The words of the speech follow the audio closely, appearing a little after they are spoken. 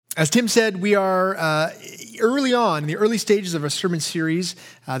As Tim said, we are early on, in the early stages of a sermon series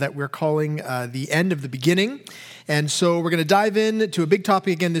that we're calling The End of the Beginning. And so we're going to dive into a big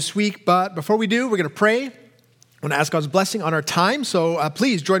topic again this week. But before we do, we're going to pray. I want to ask God's blessing on our time, so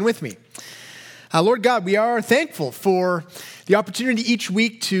please join with me. Lord God, we are thankful for the opportunity each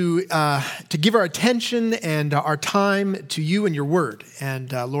week to give our attention and our time to you and your word.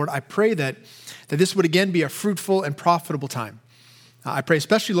 And Lord, I pray that this would again be a fruitful and profitable time. I pray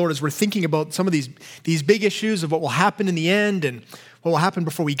especially, Lord, as we're thinking about some of these big issues of what will happen in the end and what will happen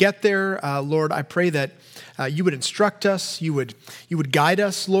before we get there. Lord, I pray that you would instruct us, you would guide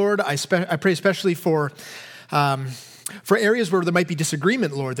us, Lord. I pray especially for areas where there might be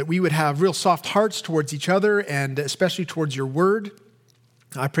disagreement, Lord, that we would have real soft hearts towards each other and especially towards your word.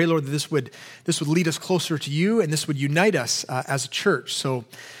 I pray, Lord, that this would lead us closer to you and this would unite us as a church.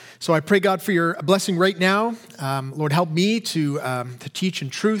 So I pray, God, for your blessing right now. Lord, help me to teach in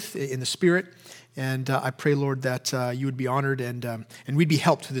truth, in the Spirit. And I pray, Lord, that you would be honored and we'd be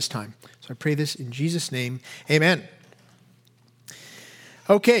helped through this time. So I pray this in Jesus' name. Amen.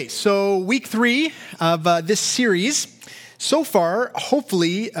 Okay, so week 3 of this series. So far,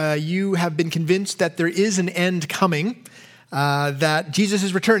 hopefully, you have been convinced that there is an end coming, that Jesus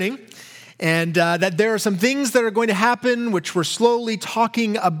is returning, and that there are some things that are going to happen which we're slowly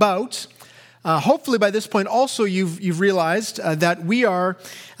talking about. Hopefully by this point also you've realized that we are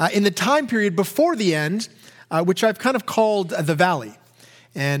in the time period before the end, which I've kind of called the valley.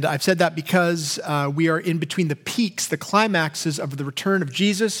 And I've said that because we are in between the peaks, the climaxes of the return of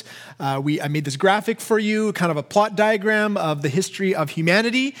Jesus. I made this graphic for you, kind of a plot diagram of the history of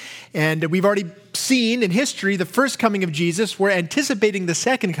humanity. And we've already seen in history the first coming of Jesus. We're anticipating the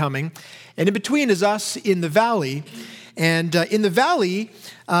second coming. And in between is us in the valley. And in the valley,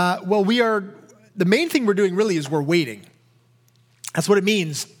 the main thing we're doing really is we're waiting. That's what it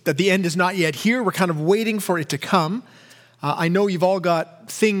means, that the end is not yet here. We're kind of waiting for it to come. I know you've all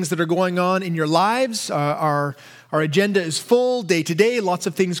got things that are going on in your lives. Our agenda is full day to day, lots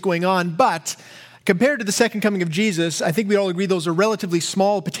of things going on. But compared to the second coming of Jesus, I think we all agree those are relatively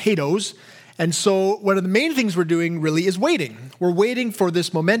small potatoes. And so one of the main things we're doing really is waiting. We're waiting for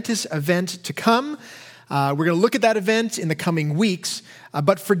this momentous event to come. We're going to look at that event in the coming weeks.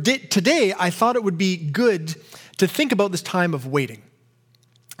 But for today, I thought it would be good to think about this time of waiting.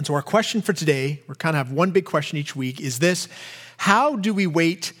 And so our question for today, we kind of have one big question each week, is this: how do we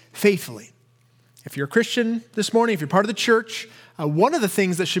wait faithfully? If you're a Christian this morning, if you're part of the church, one of the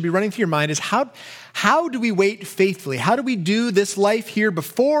things that should be running through your mind is how do we wait faithfully? How do we do this life here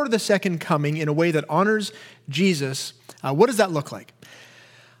before the second coming in a way that honors Jesus? What does that look like?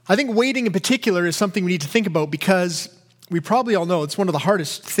 I think waiting in particular is something we need to think about because we probably all know it's one of the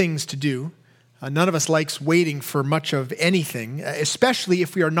hardest things to do. None of us likes waiting for much of anything, especially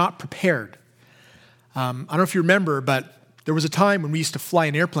if we are not prepared. I don't know if you remember, but there was a time when we used to fly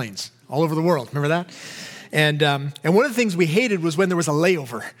in airplanes all over the world. Remember that? And one of the things we hated was when there was a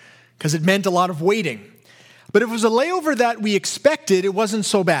layover, because it meant a lot of waiting. But if it was a layover that we expected, it wasn't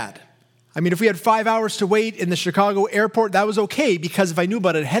so bad. I mean, if we had 5 hours to wait in the Chicago airport, that was okay, because if I knew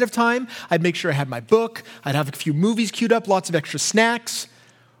about it ahead of time, I'd make sure I had my book, I'd have a few movies queued up, lots of extra snacks.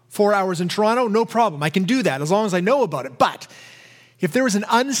 4 hours in Toronto, no problem. I can do that as long as I know about it. But if there was an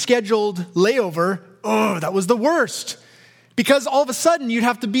unscheduled layover, that was the worst. Because all of a sudden you'd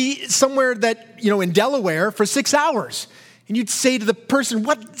have to be somewhere in Delaware for 6 hours. And you'd say to the person,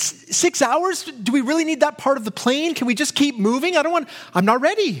 what, 6 hours? Do we really need that part of the plane? Can we just keep moving? I'm not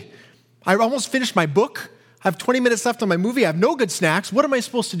ready. I almost finished my book. I have 20 minutes left on my movie. I have no good snacks. What am I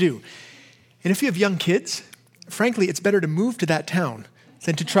supposed to do? And if you have young kids, frankly, it's better to move to that town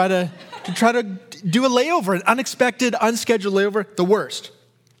than to try to do a layover, an unexpected, unscheduled layover, the worst.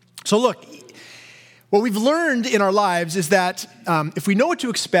 So look, what we've learned in our lives is that if we know what to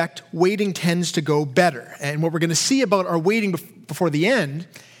expect, waiting tends to go better. And what we're going to see about our waiting before the end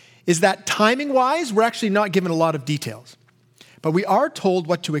is that timing-wise, we're actually not given a lot of details. But we are told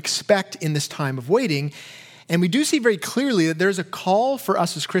what to expect in this time of waiting, and we do see very clearly that there's a call for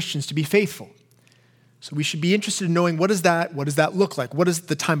us as Christians to be faithful. So we should be interested in knowing what does that look like? What does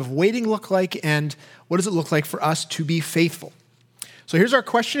the time of waiting look like? And what does it look like for us to be faithful? So here's our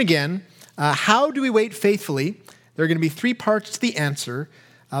question again. How do we wait faithfully? There are going to be 3 parts to the answer.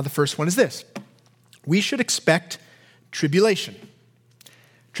 The first one is this: we should expect tribulation.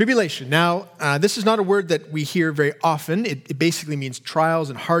 Tribulation. Now, this is not a word that we hear very often. It basically means trials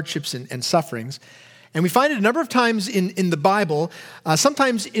and hardships and sufferings. And we find it a number of times in the Bible,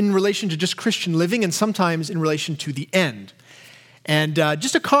 sometimes in relation to just Christian living and sometimes in relation to the end. And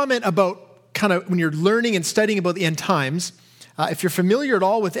just a comment about kind of when you're learning and studying about the end times, If you're familiar at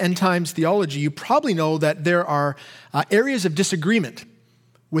all with end times theology, you probably know that there are areas of disagreement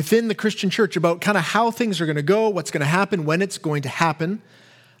within the Christian church about kind of how things are going to go, what's going to happen, when it's going to happen.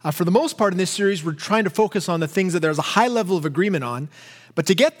 For the most part in this series, we're trying to focus on the things that there's a high level of agreement on. But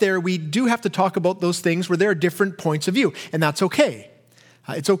to get there, we do have to talk about those things where there are different points of view, and that's okay.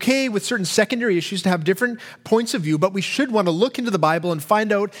 It's okay with certain secondary issues to have different points of view, but we should want to look into the Bible and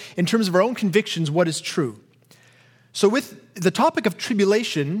find out, in terms of our own convictions, what is true. So with the topic of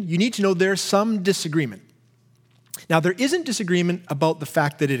tribulation, you need to know there's some disagreement. Now, there isn't disagreement about the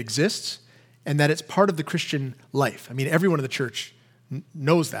fact that it exists and that it's part of the Christian life. I mean, everyone in the church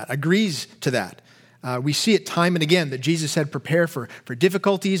knows that, agrees to that. We see it time and again that Jesus said, prepare for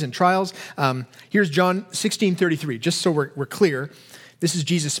difficulties and trials. Here's John 16:33, just so we're clear. This is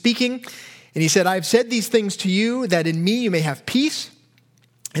Jesus speaking, and he said, I have said these things to you that in me you may have peace.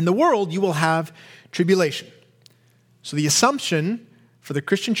 In the world you will have tribulation. So the assumption for the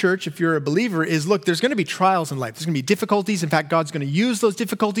Christian church, if you're a believer, is, look, there's going to be trials in life. There's going to be difficulties. In fact, God's going to use those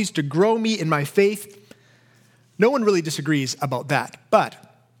difficulties to grow me in my faith. No one really disagrees about that. But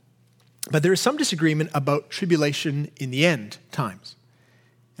there is some disagreement about tribulation in the end times.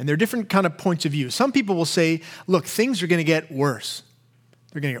 And there are different kind of points of view. Some people will say, look, things are going to get worse.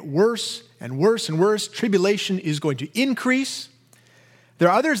 They're going to get worse and worse and worse. Tribulation is going to increase. There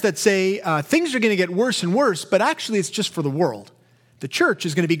are others that say things are going to get worse and worse, but actually it's just for the world. The church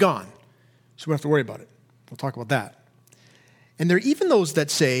is going to be gone, so we don't have to worry about it. We'll talk about that. And there are even those that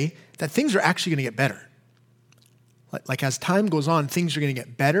say that things are actually going to get better. Like as time goes on, things are going to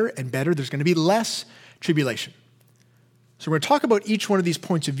get better and better. There's going to be less tribulation. So we're going to talk about each one of these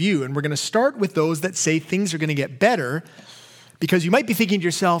points of view, and we're going to start with those that say things are going to get better, because you might be thinking to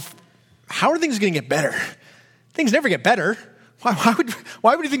yourself, how are things going to get better? Things never get better. Why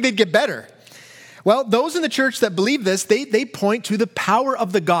would you think they'd get better? Well, those in the church that believe this, they point to the power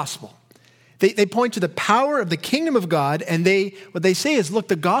of the gospel. They point to the power of the kingdom of God, and what they say is, look,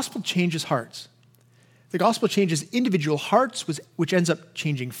 the gospel changes hearts. The gospel changes individual hearts, which ends up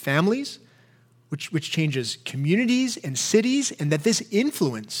changing families, which changes communities and cities, and that this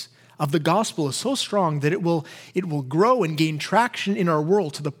influence of the gospel is so strong that it will grow and gain traction in our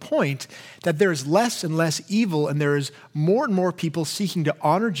world to the point that there is less and less evil, and there is more and more people seeking to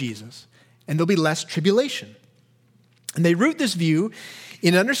honor Jesus, and there'll be less tribulation. And they root this view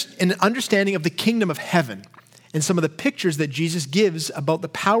in an understanding of the kingdom of heaven and some of the pictures that Jesus gives about the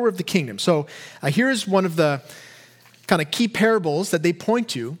power of the kingdom. So here's one of the kind of key parables that they point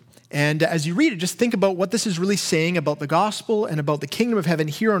to. And as you read it, just think about what this is really saying about the gospel and about the kingdom of heaven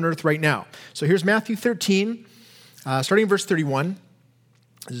here on earth right now. So here's Matthew 13, starting in verse 31.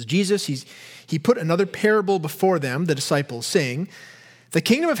 This is Jesus. He put another parable before them, the disciples, saying, the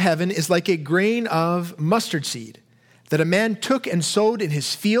kingdom of heaven is like a grain of mustard seed that a man took and sowed in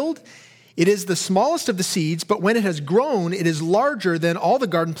his field. It is the smallest of the seeds, but when it has grown, it is larger than all the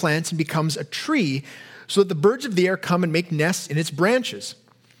garden plants and becomes a tree, so that the birds of the air come and make nests in its branches.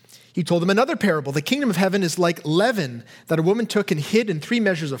 He told them another parable. The kingdom of heaven is like leaven that a woman took and hid in 3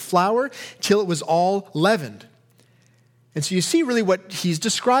 measures of flour till it was all leavened. And so you see really what he's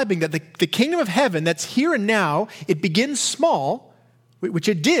describing, that the kingdom of heaven that's here and now, it begins small, which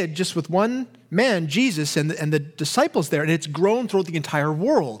it did just with one man, Jesus, and the disciples there, and it's grown throughout the entire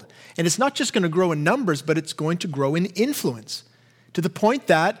world. And it's not just going to grow in numbers, but it's going to grow in influence, to the point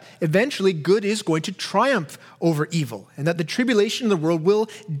that eventually good is going to triumph over evil, and that the tribulation in the world will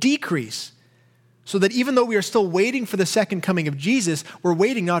decrease. So that even though we are still waiting for the second coming of Jesus, we're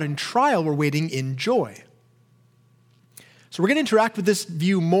waiting not in trial, we're waiting in joy. So we're going to interact with this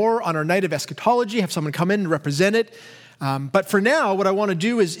view more on our night of eschatology, have someone come in and represent it. But for now, what I want to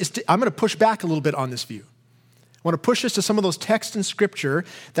do is I'm going to push back a little bit on this view. I want to push us to some of those texts in Scripture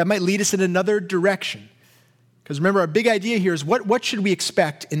that might lead us in another direction. Because remember, our big idea here is what should we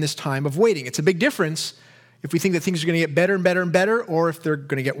expect in this time of waiting? It's a big difference if we think that things are going to get better and better and better, or if they're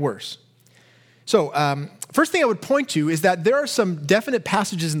going to get worse. So first thing I would point to is that there are some definite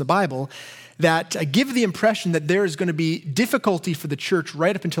passages in the Bible that give the impression that there is going to be difficulty for the church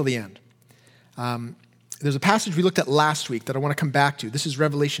right up until the end. There's a passage we looked at last week that I want to come back to. This is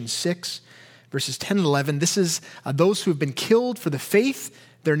Revelation 6, verses 10 and 11. This is those who have been killed for the faith.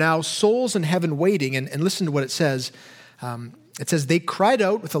 They're now souls in heaven waiting. And listen to what it says. It says, they cried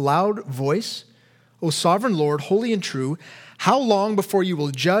out with a loud voice, O sovereign Lord, holy and true, how long before you will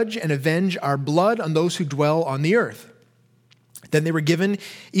judge and avenge our blood on those who dwell on the earth? Then they were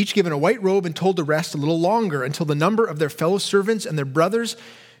each given a white robe and told to rest a little longer until the number of their fellow servants and their brothers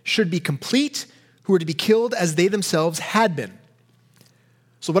should be complete, who were to be killed as they themselves had been.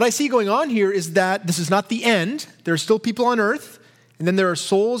 So what I see going on here is that this is not the end. There are still people on earth and then there are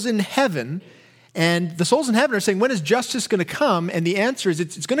souls in heaven, and the souls in heaven are saying, when is justice going to come? And the answer is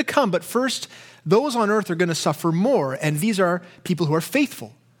it's going to come, but first, those on earth are going to suffer more, and these are people who are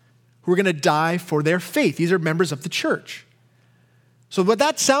faithful, who are going to die for their faith. These are members of the church. So what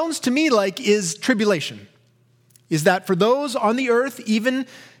that sounds to me like is tribulation, is that for those on the earth, even,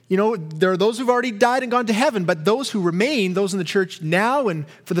 there are those who've already died and gone to heaven, but those who remain, those in the church now and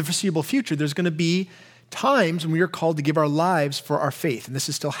for the foreseeable future, there's going to be times when we are called to give our lives for our faith, and this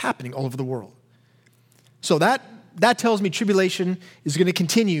is still happening all over the world. So that tells me tribulation is going to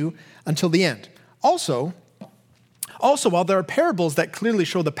continue until the end. Also, while there are parables that clearly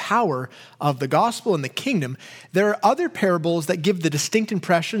show the power of the gospel and the kingdom, there are other parables that give the distinct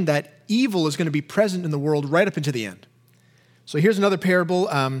impression that evil is going to be present in the world right up into the end. So here's another parable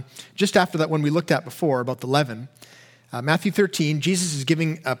just after that one we looked at before about the leaven. Matthew 13, Jesus is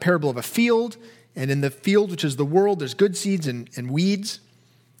giving a parable of a field, and in the field, which is the world, there's good seeds and weeds.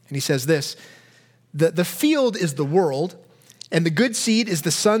 And he says this, the field is the world, and the good seed is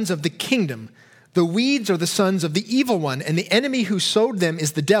the sons of the kingdom. The weeds are the sons of the evil one, and the enemy who sowed them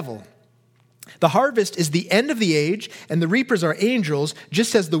is the devil. The harvest is the end of the age, and the reapers are angels.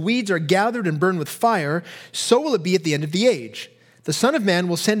 Just as the weeds are gathered and burned with fire, so will it be at the end of the age. The Son of Man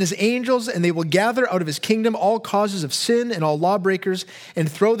will send his angels, and they will gather out of his kingdom all causes of sin and all lawbreakers,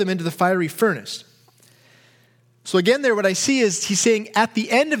 and throw them into the fiery furnace. So again there, what I see is he's saying at the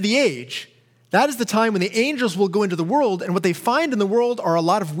end of the age, that is the time when the angels will go into the world, and what they find in the world are a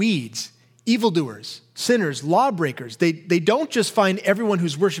lot of weeds. Evildoers, sinners, lawbreakers. They don't just find everyone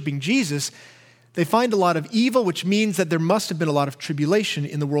who's worshiping Jesus. They find a lot of evil, which means that there must have been a lot of tribulation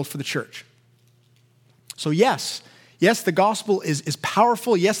in the world for the church. So yes, the gospel is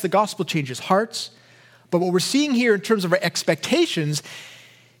powerful. Yes, the gospel changes hearts. But what we're seeing here in terms of our expectations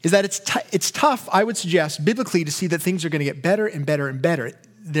is that it's tough, I would suggest, biblically, to see that things are going to get better and better and better.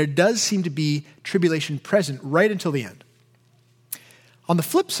 There does seem to be tribulation present right until the end. On the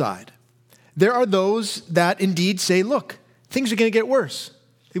flip side, there are those that indeed say, look, things are going to get worse.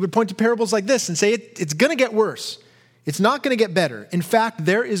 They would point to parables like this and say, it's going to get worse. It's not going to get better. In fact,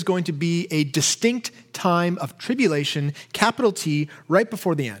 there is going to be a distinct time of tribulation, capital T, right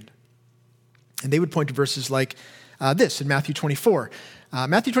before the end. And they would point to verses like this in Matthew 24.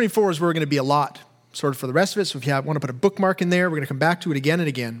 Matthew 24 is where we're going to be a lot, sort of for the rest of it. So if you want to put a bookmark in there, we're going to come back to it again and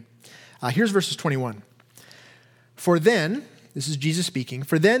again. Here's verses 21. For then, this is Jesus speaking,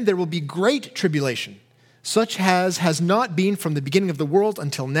 for then there will be great tribulation, such as has not been from the beginning of the world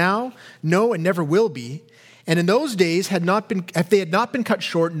until now, no, and never will be. And in those days, if they had not been cut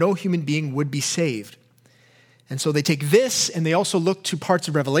short, no human being would be saved. And so they take this, and they also look to parts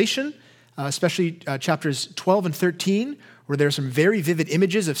of Revelation, especially chapters 12 and 13, where there are some very vivid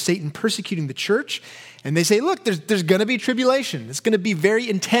images of Satan persecuting the church. And they say, look, there's going to be tribulation. It's going to be very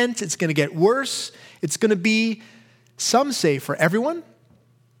intense. It's going to get worse. It's going to be, some say, for everyone.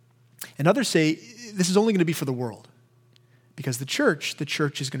 And others say, this is only going to be for the world. Because the church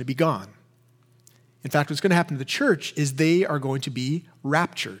is going to be gone. In fact, what's going to happen to the church is they are going to be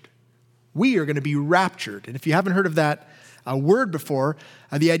raptured. We are going to be raptured. And if you haven't heard of that word before,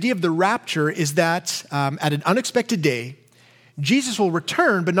 the idea of the rapture is that at an unexpected day, Jesus will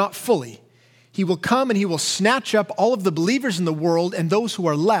return, but not fully. He will come and he will snatch up all of the believers in the world, and those who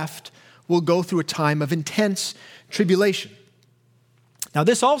are left will go through a time of intense tribulation. Now,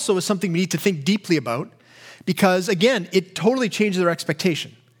 this also is something we need to think deeply about because, again, it totally changes our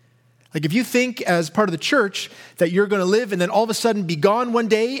expectation. Like if you think as part of the church that you're going to live and then all of a sudden be gone one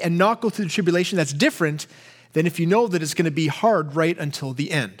day and not go through the tribulation, that's different than if you know that it's going to be hard right until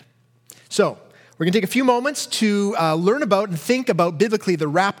the end. So we're going to take a few moments to learn about and think about biblically the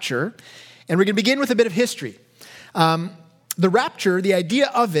rapture, and we're going to begin with a bit of history. The rapture, the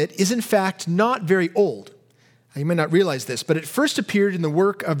idea of it, is in fact not very old. You may not realize this, but it first appeared in the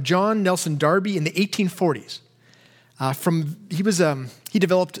work of John Nelson Darby in the 1840s. He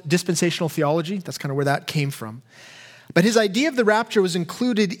developed dispensational theology. That's kind of where that came from. But his idea of the rapture was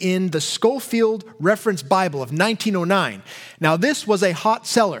included in the Scofield Reference Bible of 1909. Now, this was a hot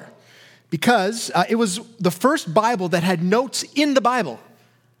seller because it was the first Bible that had notes in the Bible.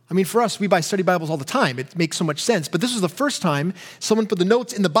 I mean, for us, we buy study Bibles all the time. It makes so much sense. But this was the first time someone put the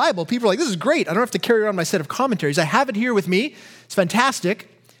notes in the Bible. People were like, this is great. I don't have to carry around my set of commentaries. I have it here with me. It's fantastic.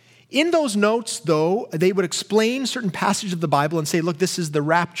 In those notes, though, they would explain certain passages of the Bible and say, look, this is the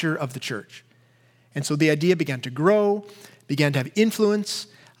rapture of the church. And so the idea began to grow, began to have influence.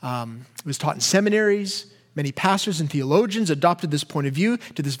 It was taught in seminaries. Many pastors and theologians adopted this point of view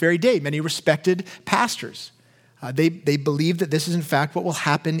to this very day. Many respected pastors. They believe that this is in fact what will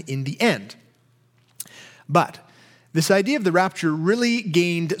happen in the end. But This idea of the rapture really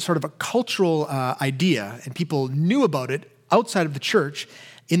gained sort of a cultural idea, and people knew about it outside of the church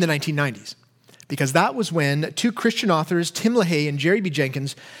in the 1990s. Because that was when two Christian authors, Tim LaHaye and Jerry B.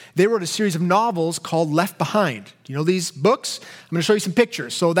 Jenkins, they wrote a series of novels called Left Behind. Do you know these books? I'm going to show you some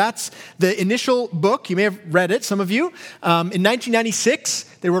pictures. So that's the initial book. You may have read it, some of you. In 1996,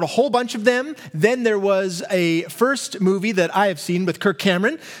 they wrote a whole bunch of them. Then there was a first movie that I have seen with Kirk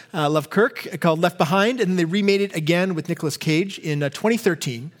Cameron, love Kirk, called Left Behind. And then they remade it again with Nicolas Cage in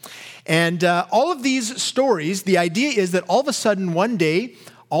 2013. And all of these stories, the idea is that all of a sudden one day,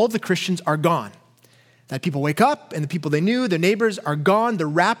 all of the Christians are gone. That people wake up and the people they knew, their neighbors, are gone. The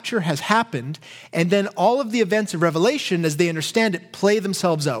rapture has happened. And then all of the events of Revelation, as they understand it, play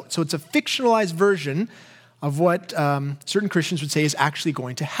themselves out. So it's a fictionalized version of what certain Christians would say is actually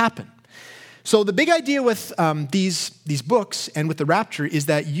going to happen. So the big idea with these books and with the rapture is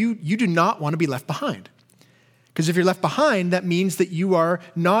that you do not want to be left behind. Because if you're left behind, that means that you are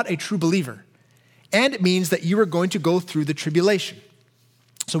not a true believer. And it means that you are going to go through the tribulation.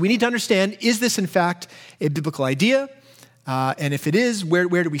 So we need to understand, is this in fact a biblical idea? And if it is, where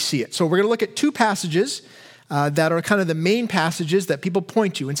do we see it? So we're going to look at two passages that are kind of the main passages that people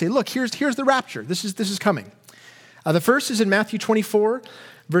point to and say, look, here's the rapture. This is coming. The first is in Matthew 24,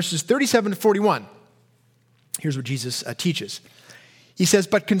 verses 37 to 41. Here's what Jesus teaches. He says,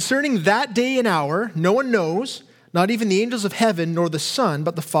 "But concerning that day and hour, no one knows, not even the angels of heaven, nor the Son,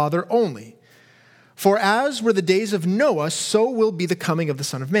 but the Father only. For as were the days of Noah, so will be the coming of the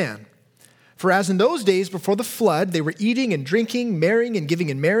Son of Man. For as in those days before the flood, they were eating and drinking, marrying and giving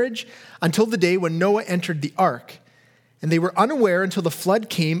in marriage, until the day when Noah entered the ark. And they were unaware until the flood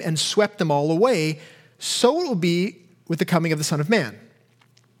came and swept them all away. So it will be with the coming of the Son of Man.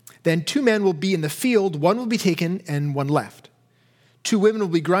 Then 2 men will be in the field, one will be taken and one left. 2 women will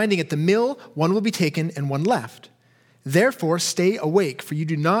be grinding at the mill, one will be taken and one left. Therefore, stay awake, for you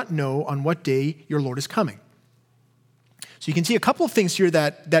do not know on what day your Lord is coming." So you can see a couple of things here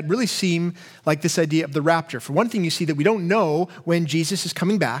that really seem like this idea of the rapture. For one thing, you see that we don't know when Jesus is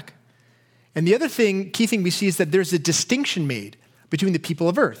coming back. And the other key thing we see is that there's a distinction made between the people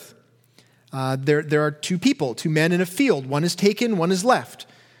of earth. There are 2 people, 2 men in a field. One is taken, one is left.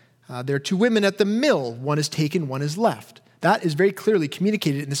 There are 2 women at the mill. One is taken, one is left. That is very clearly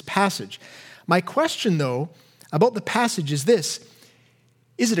communicated in this passage. My question, though, about the passage is this: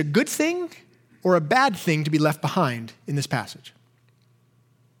 is it a good thing or a bad thing to be left behind in this passage?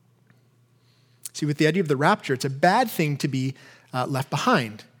 See, with the idea of the rapture, it's a bad thing to be left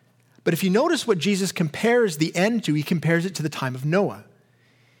behind. But if you notice what Jesus compares the end to, he compares it to the time of Noah.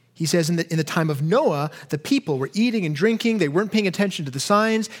 He says in the time of Noah, the people were eating and drinking. They weren't paying attention to the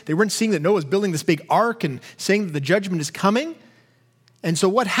signs. They weren't seeing that Noah was building this big ark and saying that the judgment is coming. And so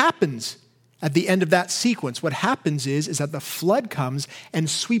what happens at the end of that sequence? What happens is that the flood comes and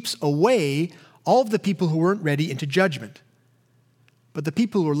sweeps away all of the people who weren't ready into judgment. But the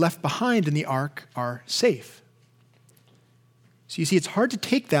people who are left behind in the ark are safe. So you see, it's hard to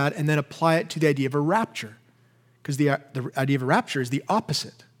take that and then apply it to the idea of a rapture, because the idea of a rapture is the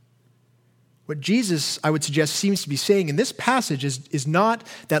opposite. What Jesus, I would suggest, seems to be saying in this passage is not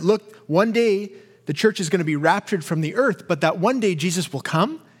that, look, one day the church is going to be raptured from the earth, but that one day Jesus will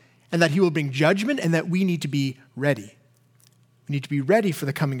come and that he will bring judgment, and that we need to be ready. We need to be ready for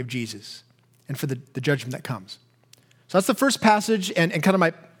the coming of Jesus and for the judgment that comes. So that's the first passage and kind of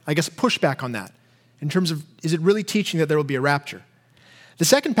my, I guess, pushback on that in terms of, is it really teaching that there will be a rapture? The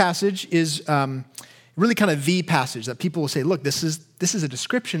second passage is really kind of the passage that people will say, look, this is a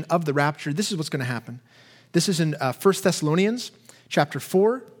description of the rapture. This is what's going to happen. This is in 1 Thessalonians chapter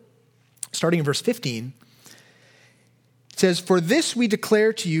 4, starting in verse 15. It says, "For this we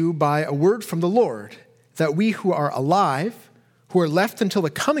declare to you by a word from the Lord, that we who are alive, who are left until the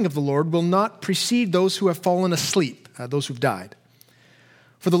coming of the Lord, will not precede those who have fallen asleep," those who've died.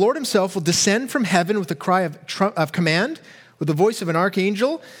 "For the Lord himself will descend from heaven with a cry of command, with the voice of an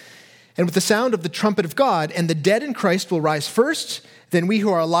archangel, and with the sound of the trumpet of God, and the dead in Christ will rise first. Then we who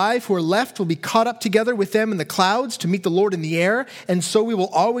are alive, who are left, will be caught up together with them in the clouds to meet the Lord in the air, and so we will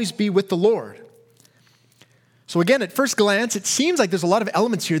always be with the Lord." So again, at first glance, it seems like there's a lot of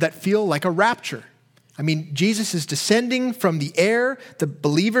elements here that feel like a rapture. I mean, Jesus is descending from the air. The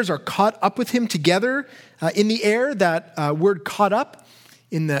believers are caught up with him together in the air. That word "caught up"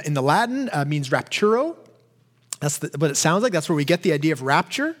 in the Latin means rapturo. That's what it sounds like. That's where we get the idea of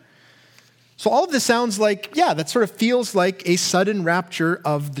rapture. So all of this sounds like, yeah, that sort of feels like a sudden rapture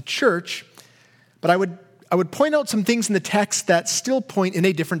of the church. But I would point out some things in the text that still point in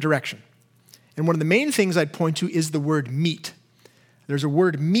a different direction. And one of the main things I'd point to is the word "meet." there's a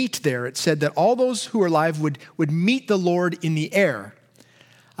word meet there. It said that all those who are alive would meet the Lord in the air.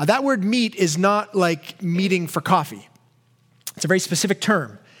 That word meet is not like meeting for coffee. It's a very specific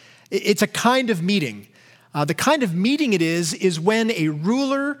term. It's a kind of meeting. The kind of meeting it is when a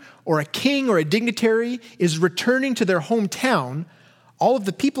ruler or a king or a dignitary is returning to their hometown. All of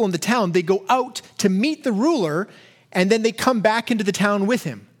the people in the town, they go out to meet the ruler, and then they come back into the town with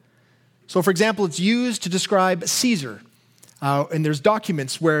him. So, for example, it's used to describe Caesar. And there's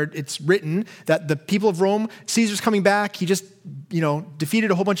documents where it's written that the people of Rome, Caesar's coming back. He just,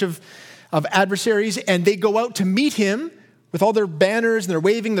 defeated a whole bunch of adversaries, and they go out to meet him with all their banners, and they're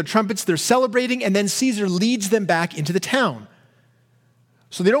waving their trumpets, they're celebrating, and then Caesar leads them back into the town.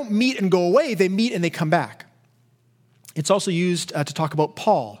 So they don't meet and go away, they meet and they come back. It's also used to talk about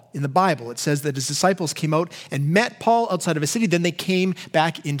Paul in the Bible. It says that his disciples came out and met Paul outside of a city, then they came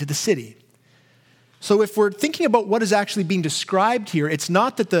back into the city. So if we're thinking about what is actually being described here, it's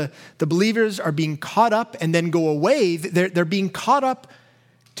not that the believers are being caught up and then go away. They're being caught up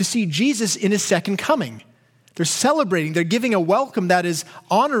to see Jesus in his second coming. They're celebrating, they're giving a welcome that is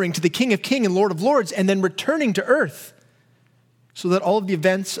honoring to the King of Kings and Lord of Lords, and then returning to earth so that all of the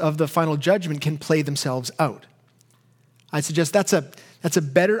events of the final judgment can play themselves out. I suggest that's a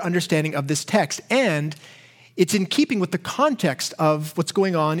better understanding of this text, and it's in keeping with the context of what's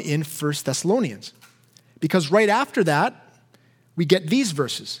going on in 1 Thessalonians. Because right after that, we get these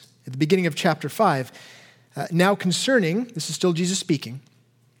verses at the beginning of chapter 5. This is still Jesus speaking,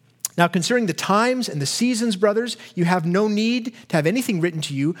 now concerning the times and the seasons, brothers, you have no need to have anything written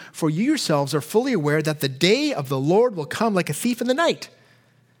to you, for you yourselves are fully aware that the day of the Lord will come like a thief in the night.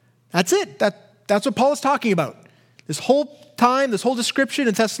 That's it. That's what Paul is talking about. This whole time, this whole description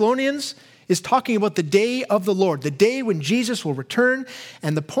in Thessalonians is talking about the day of the Lord, the day when Jesus will return.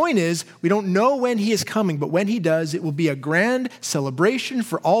 And the point is, we don't know when he is coming, but when he does, it will be a grand celebration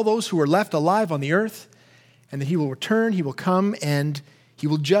for all those who are left alive on the earth, and that he will return, he will come, and he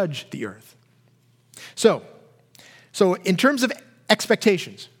will judge the earth. So in terms of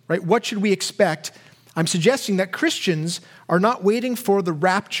expectations, right, what should we expect? I'm suggesting that Christians are not waiting for the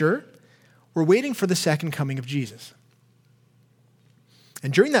rapture, we're waiting for the second coming of Jesus.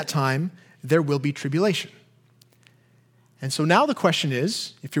 And during that time, there will be tribulation. And so now the question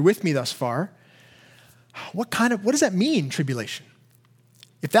is, if you're with me thus far, what does that mean, tribulation?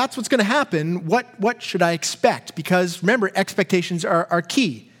 If that's what's going to happen, what should I expect? Because remember, expectations are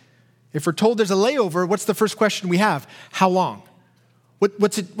key. If we're told there's a layover, what's the first question we have? How long?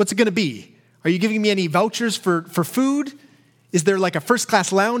 What's it going to be? Are you giving me any vouchers for food? Is there like a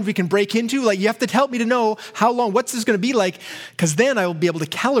first-class lounge we can break into? Like, you have to help me to know how long, what's this going to be like? Because then I will be able to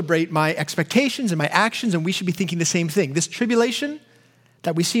calibrate my expectations and my actions, and we should be thinking the same thing. This tribulation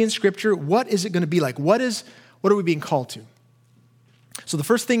that we see in Scripture, what is it going to be like? What are we being called to? So the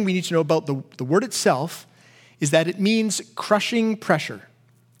first thing we need to know about the word itself is that it means crushing pressure.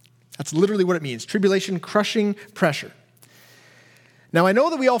 That's literally what it means. Tribulation, crushing pressure. Now, I know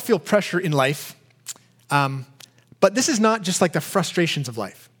that we all feel pressure in life, but this is not just like the frustrations of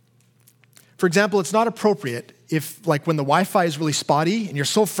life. For example, it's not appropriate if, like, when the Wi-Fi is really spotty and you're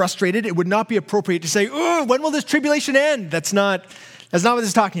so frustrated, it would not be appropriate to say, "Oh, when will this tribulation end?" That's not what this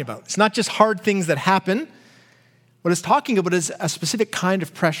is talking about. It's not just hard things that happen. What it's talking about is a specific kind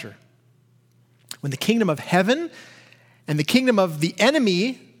of pressure. When the kingdom of heaven and the kingdom of the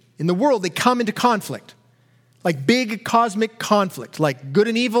enemy in the world, they come into conflict. Like big cosmic conflict, like good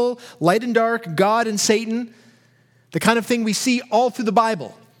and evil, light and dark, God and Satan. The kind of thing we see all through the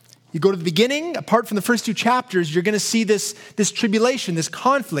Bible. You go to the beginning, apart from the first 2 chapters, you're going to see this tribulation, this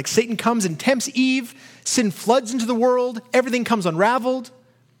conflict. Satan comes and tempts Eve. Sin floods into the world. Everything comes unraveled.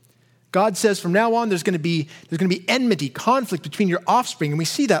 God says from now on there's going to be enmity, conflict between your offspring, and we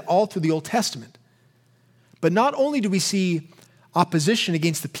see that all through the Old Testament. But not only do we see opposition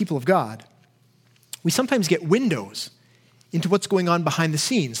against the people of God, we sometimes get windows into what's going on behind the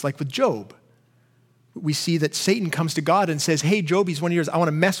scenes, like with Job. We see that Satan comes to God and says, "Hey, Job, he's one of yours. I want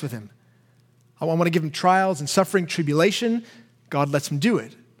to mess with him. I want to give him trials and suffering, tribulation." God lets him do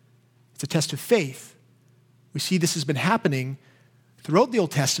it. It's a test of faith. We see this has been happening throughout the Old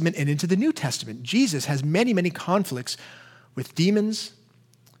Testament and into the New Testament. Jesus has many, many conflicts with demons,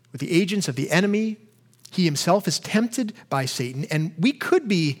 with the agents of the enemy. He himself is tempted by Satan. And we could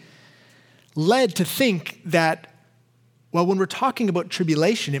be led to think that, well, when we're talking about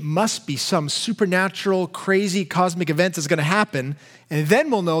tribulation, it must be some supernatural, crazy, cosmic event that's going to happen, and then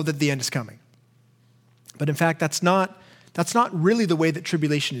we'll know that the end is coming. But in fact, that's not really the way that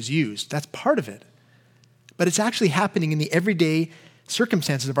tribulation is used. That's part of it. But it's actually happening in the everyday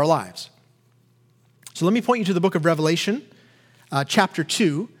circumstances of our lives. So let me point you to the book of Revelation. chapter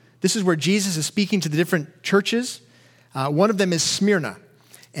 2. This is where Jesus is speaking to the different churches. One of them is Smyrna.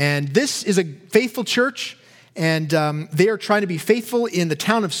 And this is a faithful church, and they are trying to be faithful in the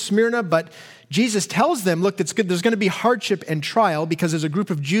town of Smyrna, but Jesus tells them, look, it's good. There's going to be hardship and trial because there's a group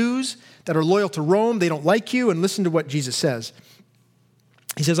of Jews that are loyal to Rome. They don't like you, and listen to what Jesus says.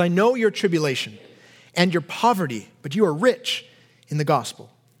 He says, I know your tribulation and your poverty, but you are rich in the gospel.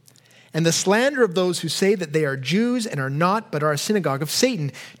 And the slander of those who say that they are Jews and are not, but are a synagogue of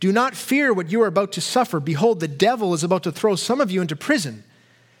Satan. Do not fear what you are about to suffer. Behold, the devil is about to throw some of you into prison,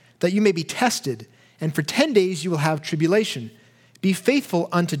 that you may be tested, and for 10 days you will have tribulation. Be faithful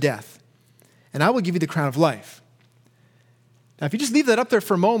unto death, and I will give you the crown of life. Now, if you just leave that up there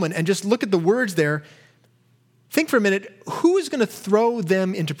for a moment and just look at the words there, think for a minute, who is going to throw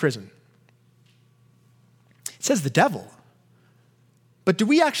them into prison? It says the devil. But do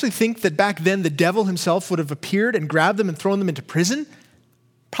we actually think that back then the devil himself would have appeared and grabbed them and thrown them into prison?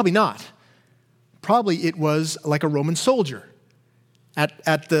 Probably not. Probably it was like a Roman soldier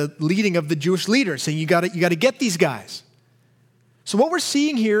at the leading of the Jewish leaders saying, you got to get these guys. So what we're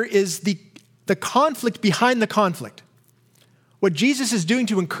seeing here is the conflict behind the conflict. What Jesus is doing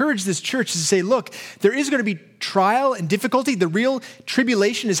to encourage this church is to say, look, there is going to be trial and difficulty. The real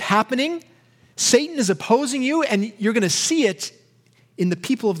tribulation is happening. Satan is opposing you, and you're going to see it in the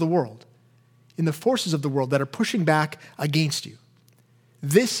people of the world, in the forces of the world that are pushing back against you.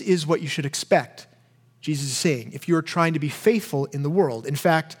 This is what you should expect, Jesus is saying, if you're trying to be faithful in the world. In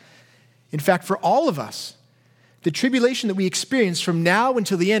fact, for all of us, the tribulation that we experience from now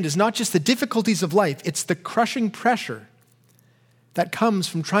until the end is not just the difficulties of life, it's the crushing pressure that comes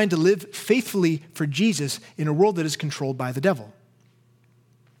from trying to live faithfully for Jesus in a world that is controlled by the devil.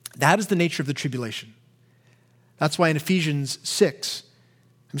 That is the nature of the tribulation. That's why in Ephesians 6,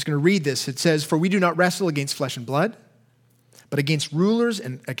 I'm just going to read this. It says, for we do not wrestle against flesh and blood, but against rulers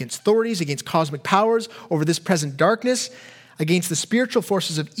and against authorities, against cosmic powers over this present darkness, against the spiritual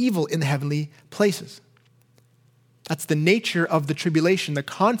forces of evil in the heavenly places. That's the nature of the tribulation, the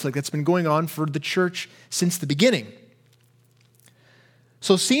conflict that's been going on for the church since the beginning.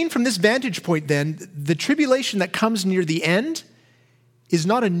 So seen from this vantage point then, the tribulation that comes near the end is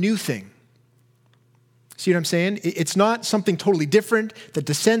not a new thing. See what I'm saying? It's not something totally different that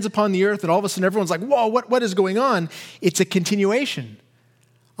descends upon the earth and all of a sudden everyone's like, whoa, what is going on? It's a continuation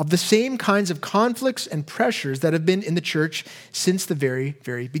of the same kinds of conflicts and pressures that have been in the church since the very,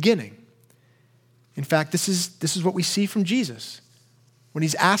 very beginning. In fact, this is what we see from Jesus. When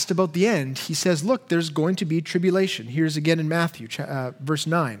he's asked about the end, he says, look, there's going to be tribulation. Here's again in Matthew, verse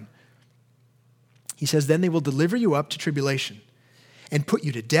 9. He says, then they will deliver you up to tribulation and put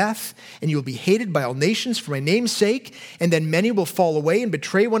you to death, and you will be hated by all nations for my name's sake, and then many will fall away and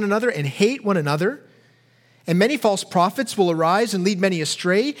betray one another and hate one another. And many false prophets will arise and lead many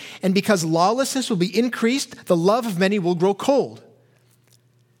astray, and because lawlessness will be increased, the love of many will grow cold.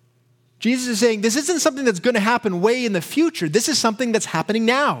 Jesus is saying this isn't something that's going to happen way in the future. This is something that's happening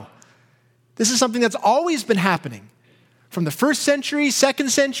now. This is something that's always been happening. From the 1st century, 2nd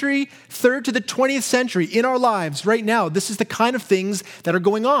century, 3rd to the 20th century, in our lives right now, this is the kind of things that are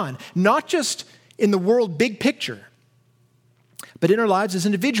going on. Not just in the world big picture, but in our lives as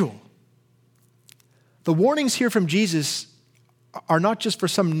individuals. The warnings here from Jesus are not just for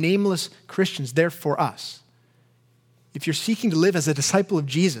some nameless Christians, they're for us. If you're seeking to live as a disciple of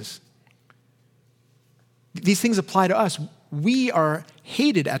Jesus, these things apply to us. We are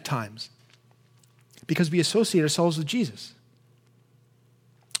hated at times because we associate ourselves with Jesus.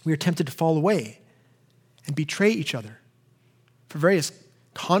 We are tempted to fall away and betray each other for various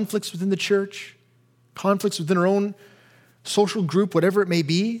conflicts within the church, conflicts within our own social group, whatever it may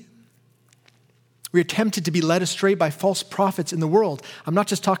be. We are tempted to be led astray by false prophets in the world. I'm not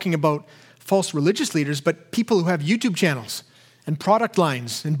just talking about false religious leaders, but people who have YouTube channels and product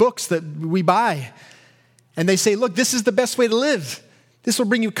lines and books that we buy. And they say, look, this is the best way to live. This will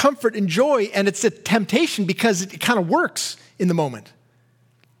bring you comfort and joy, and it's a temptation because it kind of works in the moment.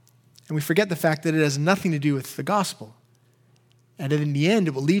 And we forget the fact that it has nothing to do with the gospel. And that in the end,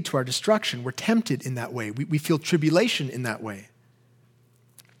 it will lead to our destruction. We're tempted in that way. We feel tribulation in that way.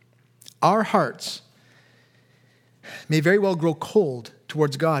 Our hearts may very well grow cold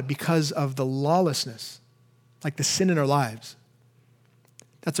towards God because of the lawlessness, like the sin in our lives.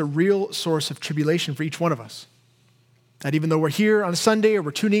 That's a real source of tribulation for each one of us. That even though we're here on a Sunday or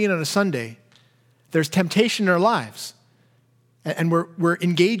we're tuning in on a Sunday, there's temptation in our lives. And we're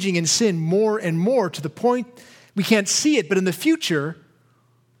engaging in sin more and more to the point we can't see it, but in the future,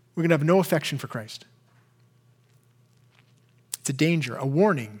 we're going to have no affection for Christ. It's a danger, a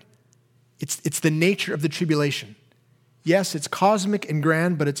warning. It's the nature of the tribulation. Yes, it's cosmic and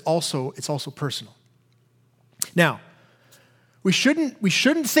grand, but it's also personal. Now, we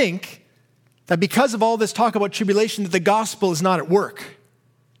shouldn't think that because of all this talk about tribulation that the gospel is not at work.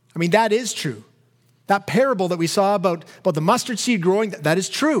 I mean, that is true. That parable that we saw about the mustard seed growing, that is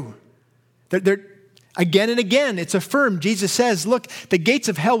true. Again and again, it's affirmed. Jesus says, look, the gates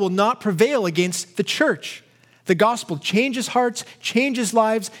of hell will not prevail against the church. The gospel changes hearts, changes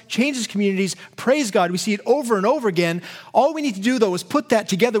lives, changes communities. Praise God. We see it over and over again. All we need to do, though, is put that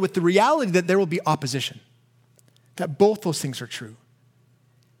together with the reality that there will be opposition, that both those things are true.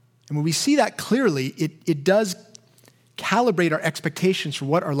 And when we see that clearly, it does calibrate our expectations for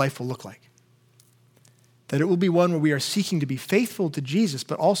what our life will look like. That it will be one where we are seeking to be faithful to Jesus,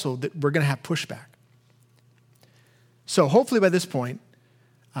 but also that we're going to have pushback. So hopefully by this point,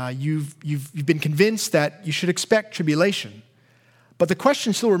 you've been convinced that you should expect tribulation. But the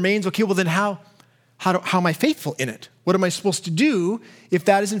question still remains, okay, well then how am I faithful in it? What am I supposed to do if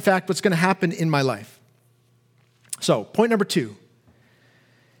that is in fact what's going to happen in my life? So point number 2.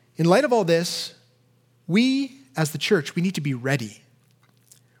 In light of all this, we as the church, we need to be ready.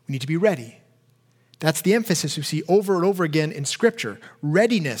 We need to be ready. That's the emphasis we see over and over again in Scripture.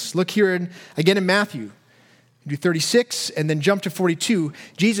 Readiness. Look here again in Matthew. Do 36 and then jump to 42.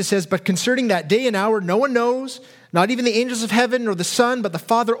 Jesus says, but concerning that day and hour, no one knows, not even the angels of heaven nor the Son, but the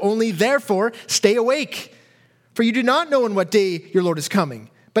Father only. Therefore, stay awake. For you do not know on what day your Lord is coming.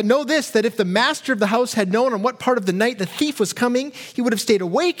 But know this, that if the master of the house had known on what part of the night the thief was coming, he would have stayed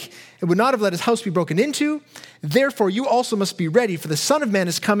awake and would not have let his house be broken into. Therefore, you also must be ready, for the Son of Man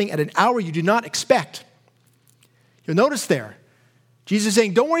is coming at an hour you do not expect. You'll notice there, Jesus is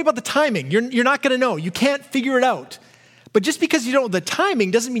saying, don't worry about the timing. You're not going to know. You can't figure it out. But just because you don't know the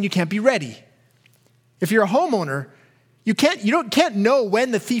timing doesn't mean you can't be ready. If you're a homeowner, you can't know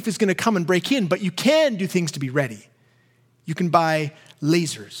when the thief is going to come and break in, but you can do things to be ready. You can buy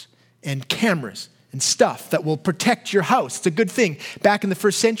lasers and cameras and stuff that will protect your house. It's a good thing. Back in the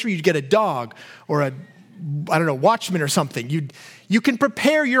first century, you'd get a dog or a watchman or something. You can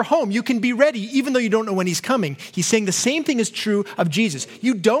prepare your home. You can be ready even though you don't know when he's coming. He's saying the same thing is true of Jesus.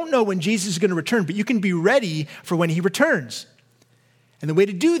 You don't know when Jesus is going to return, but you can be ready for when he returns. And the way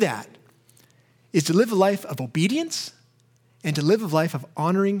to do that is to live a life of obedience and to live a life of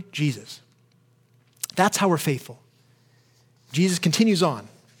honoring Jesus. That's how we're faithful. Jesus continues on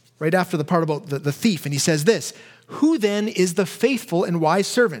right after the part about the thief, and he says this, who then is the faithful and wise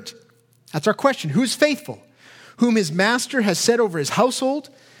servant? That's our question. Who's faithful? Whom his master has set over his household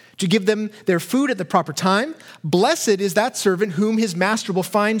to give them their food at the proper time. Blessed is that servant whom his master will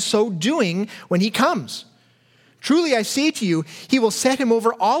find so doing when he comes. Truly I say to you, he will set him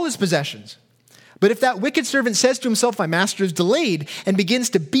over all his possessions. But if that wicked servant says to himself, my master is delayed, and begins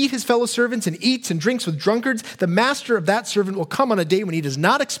to beat his fellow servants and eats and drinks with drunkards, the master of that servant will come on a day when he does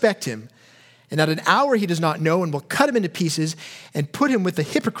not expect him, and at an hour he does not know, and will cut him into pieces and put him with the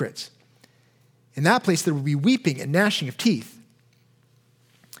hypocrites. In that place, there will be weeping and gnashing of teeth.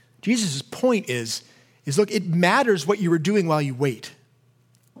 Jesus' point is look, it matters what you are doing while you wait.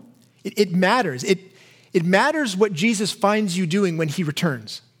 It matters. It matters what Jesus finds you doing when he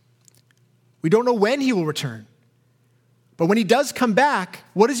returns. We don't know when he will return. But when he does come back,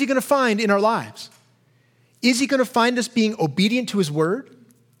 what is he going to find in our lives? Is he going to find us being obedient to his word?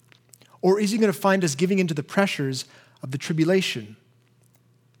 Or is he going to find us giving into the pressures of the tribulation?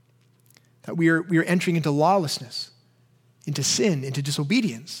 That we are entering into lawlessness, into sin, into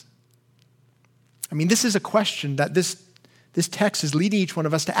disobedience. I mean, this is a question that this text is leading each one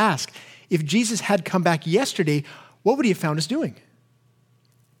of us to ask. If Jesus had come back yesterday, what would he have found us doing?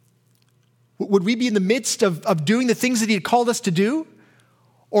 Would we be in the midst of doing the things that he had called us to do?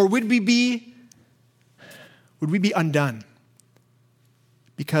 Or would we be undone?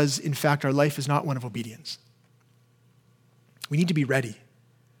 Because, in fact, our life is not one of obedience. We need to be ready.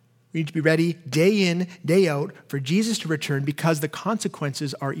 We need to be ready day in, day out for Jesus to return because the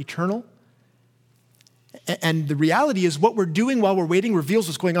consequences are eternal. And the reality is what we're doing while we're waiting reveals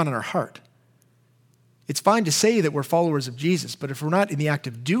what's going on in our heart. It's fine to say that we're followers of Jesus, but if we're not in the act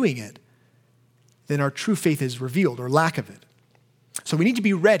of doing it, then our true faith is revealed or lack of it. So we need to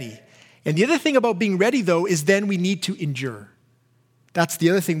be ready. And the other thing about being ready, though, is then we need to endure. That's the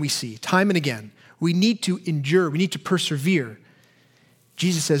other thing we see time and again. We need to endure. We need to persevere.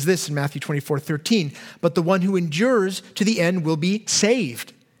 Jesus says this in Matthew 24:13, but the one who endures to the end will be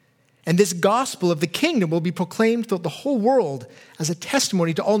saved. And this gospel of the kingdom will be proclaimed throughout the whole world as a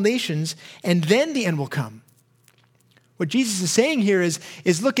testimony to all nations, and then the end will come. What Jesus is saying here is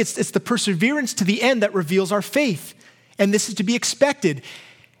look, it's the perseverance to the end that reveals our faith. And this is to be expected.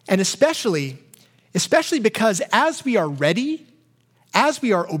 And especially, especially because as we are ready, as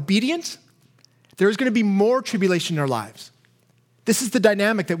we are obedient, there's going to be more tribulation in our lives. This is the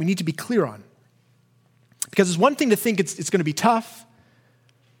dynamic that we need to be clear on. Because it's one thing to think it's going to be tough,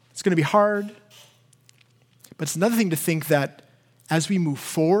 it's going to be hard, but it's another thing to think that as we move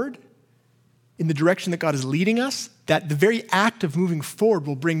forward in the direction that God is leading us, that the very act of moving forward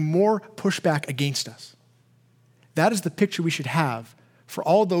will bring more pushback against us. That is the picture we should have for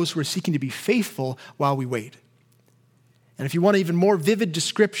all those who are seeking to be faithful while we wait. And if you want an even more vivid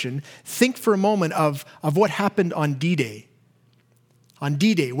description, think for a moment of what happened on D-Day. On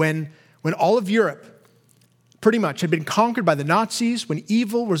D-Day, when all of Europe pretty much had been conquered by the Nazis, when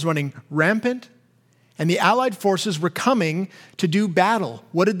evil was running rampant, and the Allied forces were coming to do battle.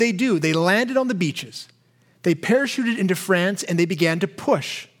 What did they do? They landed on the beaches. They parachuted into France, and they began to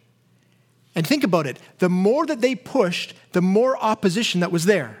push. And think about it. The more that they pushed, the more opposition that was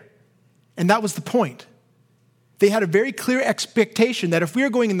there. And that was the point. They had a very clear expectation that if we are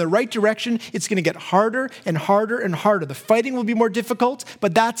going in the right direction, it's going to get harder and harder and harder. The fighting will be more difficult,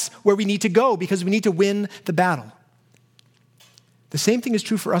 but that's where we need to go because we need to win the battle. The same thing is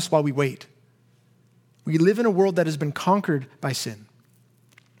true for us while we wait. We live in a world that has been conquered by sin.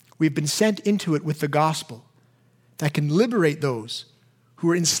 We've been sent into it with the gospel that can liberate those who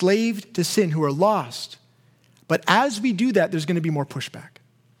are enslaved to sin, who are lost. But as we do that, there's going to be more pushback.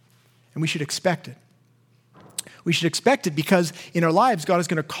 And we should expect it. We should expect it because in our lives, God is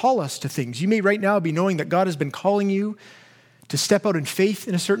going to call us to things. You may right now be knowing that God has been calling you to step out in faith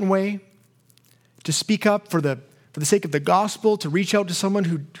in a certain way, to speak up for the sake of the gospel, to reach out to someone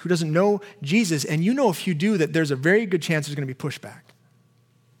who doesn't know Jesus. And you know if you do that there's a very good chance there's going to be pushback.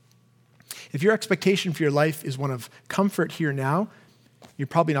 If your expectation for your life is one of comfort here now, you're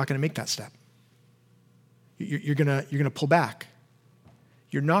probably not going to make that step. You're going to pull back.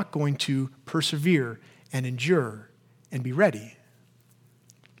 You're not going to persevere and endure and be ready.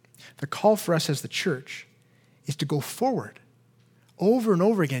 The call for us as the church is to go forward over and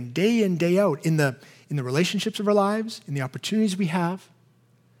over again, day in, day out, in the relationships of our lives, in the opportunities we have,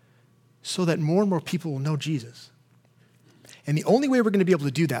 so that more and more people will know Jesus. And the only way we're going to be able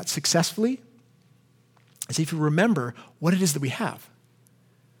to do that successfully is if we remember what it is that we have.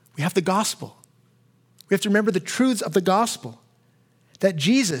 We have the gospel. We have to remember the truths of the gospel, that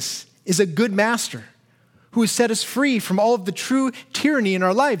Jesus is a good master who has set us free from all of the true tyranny in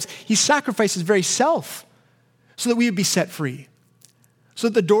our lives. He sacrificed his very self so that we would be set free, so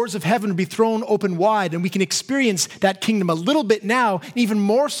that the doors of heaven would be thrown open wide and we can experience that kingdom a little bit now and even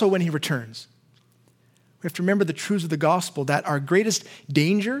more so when he returns. We have to remember the truths of the gospel, that our greatest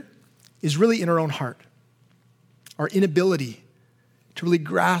danger is really in our own heart, our inability to really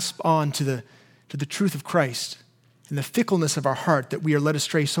grasp on to the truth of Christ and the fickleness of our heart that we are led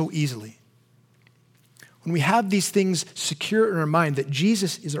astray so easily. When we have these things secure in our mind that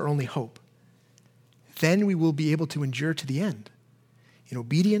Jesus is our only hope, then we will be able to endure to the end in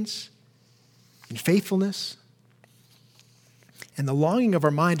obedience, in faithfulness. And the longing of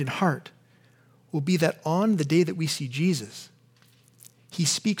our mind and heart will be that on the day that we see Jesus, he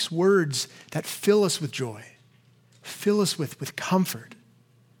speaks words that fill us with joy, fill us with comfort,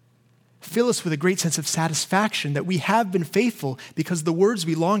 fill us with a great sense of satisfaction that we have been faithful because the words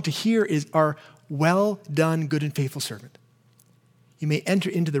we long to hear are, "Well done, good and faithful servant. You may enter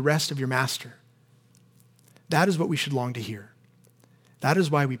into the rest of your master." That is what we should long to hear. That is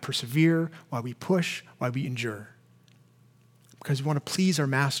why we persevere, why we push, why we endure. Because we want to please our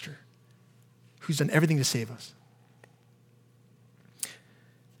master, who's done everything to save us.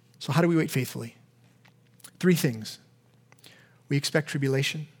 So how do we wait faithfully? 3 things. We expect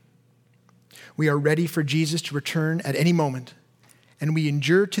tribulation. We are ready for Jesus to return at any moment. And we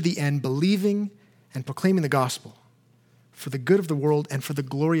endure to the end, believing and proclaiming the gospel for the good of the world and for the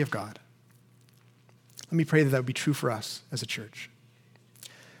glory of God. Let me pray that would be true for us as a church.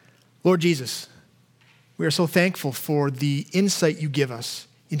 Lord Jesus, we are so thankful for the insight you give us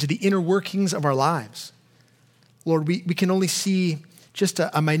into the inner workings of our lives. Lord, we can only see just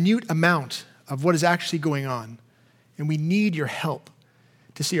a minute amount of what is actually going on. And we need your help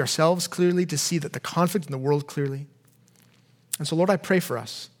to see ourselves clearly, to see that the conflict in the world clearly. And so, Lord, I pray for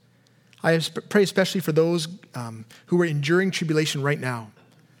us. I pray especially for those who are enduring tribulation right now.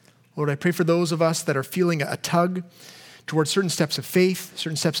 Lord, I pray for those of us that are feeling a tug towards certain steps of faith,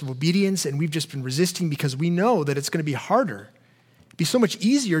 certain steps of obedience, and we've just been resisting because we know that it's going to be harder. It'd be so much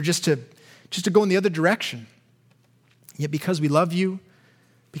easier just to go in the other direction. Yet because we love you,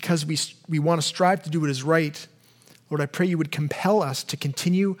 because we want to strive to do what is right, Lord, I pray you would compel us to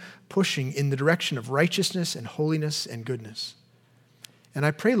continue pushing in the direction of righteousness and holiness and goodness. And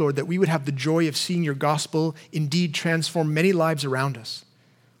I pray, Lord, that we would have the joy of seeing your gospel indeed transform many lives around us.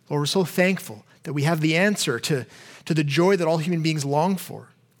 Lord, we're so thankful that we have the answer to the joy that all human beings long for.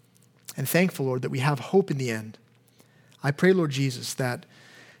 And thankful, Lord, that we have hope in the end. I pray, Lord Jesus, that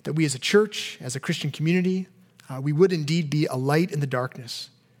we as a church, as a Christian community, we would indeed be a light in the darkness.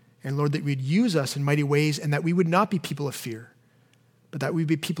 And Lord, that we'd use us in mighty ways and that we would not be people of fear, but that we'd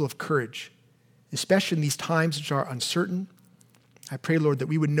be people of courage, especially in these times which are uncertain. I pray, Lord, that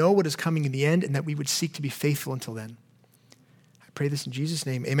we would know what is coming in the end and that we would seek to be faithful until then. I pray this in Jesus'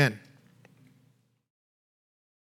 name, amen.